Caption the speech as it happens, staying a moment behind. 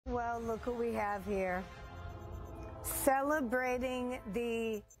Well, look what we have here. Celebrating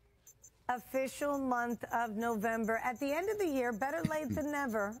the official month of November. At the end of the year, better late than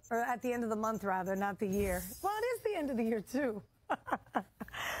never, or at the end of the month, rather, not the year. Well, it is the end of the year, too.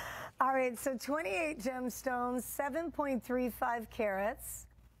 All right, so 28 gemstones, 7.35 carats.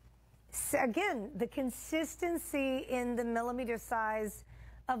 So again, the consistency in the millimeter size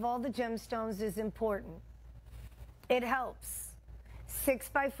of all the gemstones is important. It helps.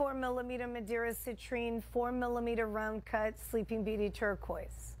 6x4 millimeter Madeira Citrine, 4 millimeter round cut Sleeping Beauty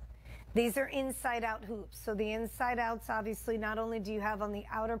Turquoise. These are inside out hoops. So the inside outs, obviously, not only do you have on the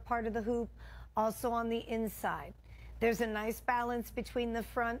outer part of the hoop, also on the inside. There's a nice balance between the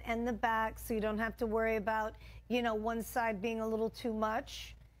front and the back, so you don't have to worry about, you know, one side being a little too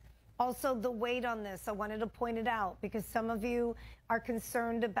much. Also, the weight on this, I wanted to point it out because some of you are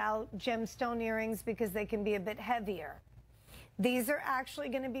concerned about gemstone earrings because they can be a bit heavier. These are actually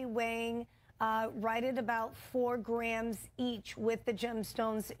going to be weighing right at about 4 grams each with the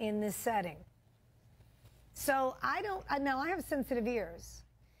gemstones in this setting. So now I have sensitive ears.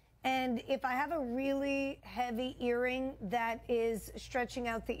 And if I have a really heavy earring that is stretching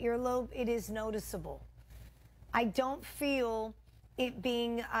out the earlobe, it is noticeable. I don't feel it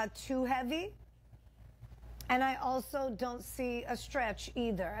being too heavy. And I also don't see a stretch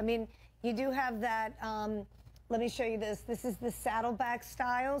either. I mean, you do have that, let me show you this. This is the saddleback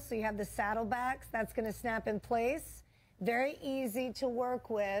style. So you have the saddlebacks. That's going to snap in place. Very easy to work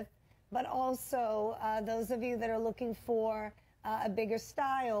with. But also, those of you that are looking for a bigger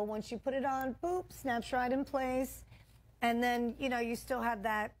style, once you put it on, boop, snaps right in place. And then, you know, you still have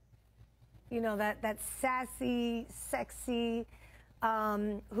that, you know, that sassy, sexy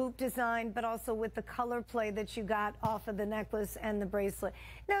hoop design, but also with the color play that you got off of the necklace and the bracelet.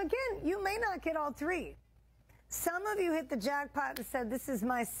 Now, again, you may not get all three. Some of you hit the jackpot and said, this is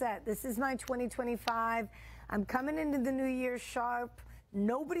my set. This is my 2025. I'm coming into the new year sharp.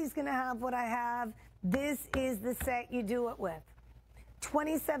 Nobody's going to have what I have. This is the set you do it with.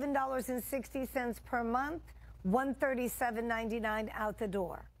 $27.60 per month, $137.99 out the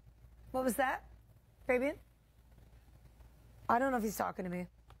door. What was that, Fabian? I don't know if he's talking to me.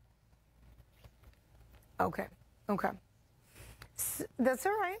 Okay, okay. That's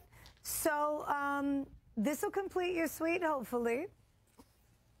all right. So this will complete your suite, hopefully.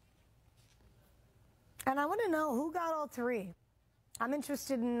 And I want to know who got all three. I'm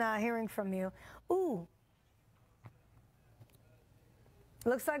interested in hearing from you. Ooh.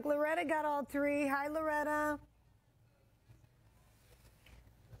 Looks like Loretta got all three. Hi, Loretta.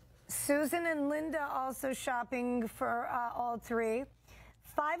 Susan and Linda also shopping for all three.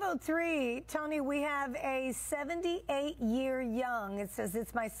 503, Tony, we have a 78-year young. It says,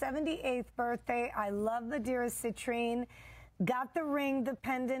 it's my 78th birthday. I love Madeira Citrine. Got the ring, the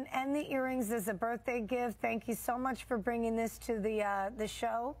pendant, and the earrings as a birthday gift. Thank you so much for bringing this to the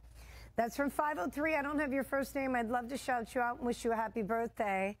show. That's from 503. I don't have your first name. I'd love to shout you out and wish you a happy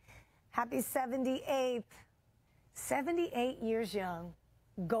birthday. Happy 78th. 78 years young.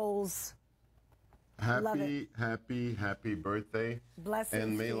 Goals. Happy birthday. Blessings.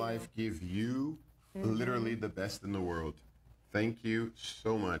 And may life give you literally the best in the world. Thank you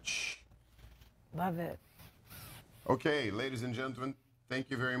so much. Love it. Okay, ladies and gentlemen,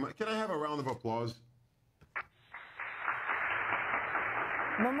 thank you very much. Can I have a round of applause?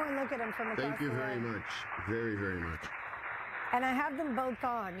 One more look at them from across the room. Thank you very much. Very, very much. And I have them both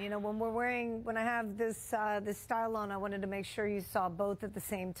on. You know, when I have this this style on, I wanted to make sure you saw both at the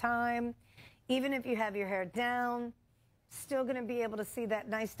same time. Even if you have your hair down, still going to be able to see that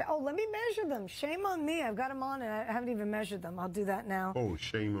nice style. Oh, let me measure them. Shame on me. I've got them on and I haven't even measured them. I'll do that now. Oh,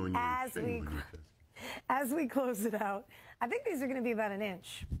 shame on you. As we close it out, I think these are going to be about an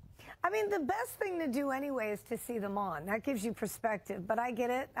inch. I mean, the best thing to do anyway is to see them on. That gives you perspective, but I get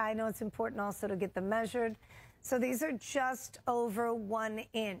it. I know it's important also to get them measured. So these are just over 1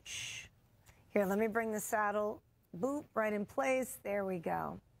 inch. Here, let me bring the saddle, boop, right in place. There we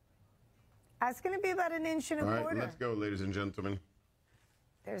go. That's going to be about 1.25 inches. All right, let's go, ladies and gentlemen.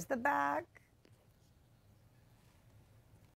 There's the back.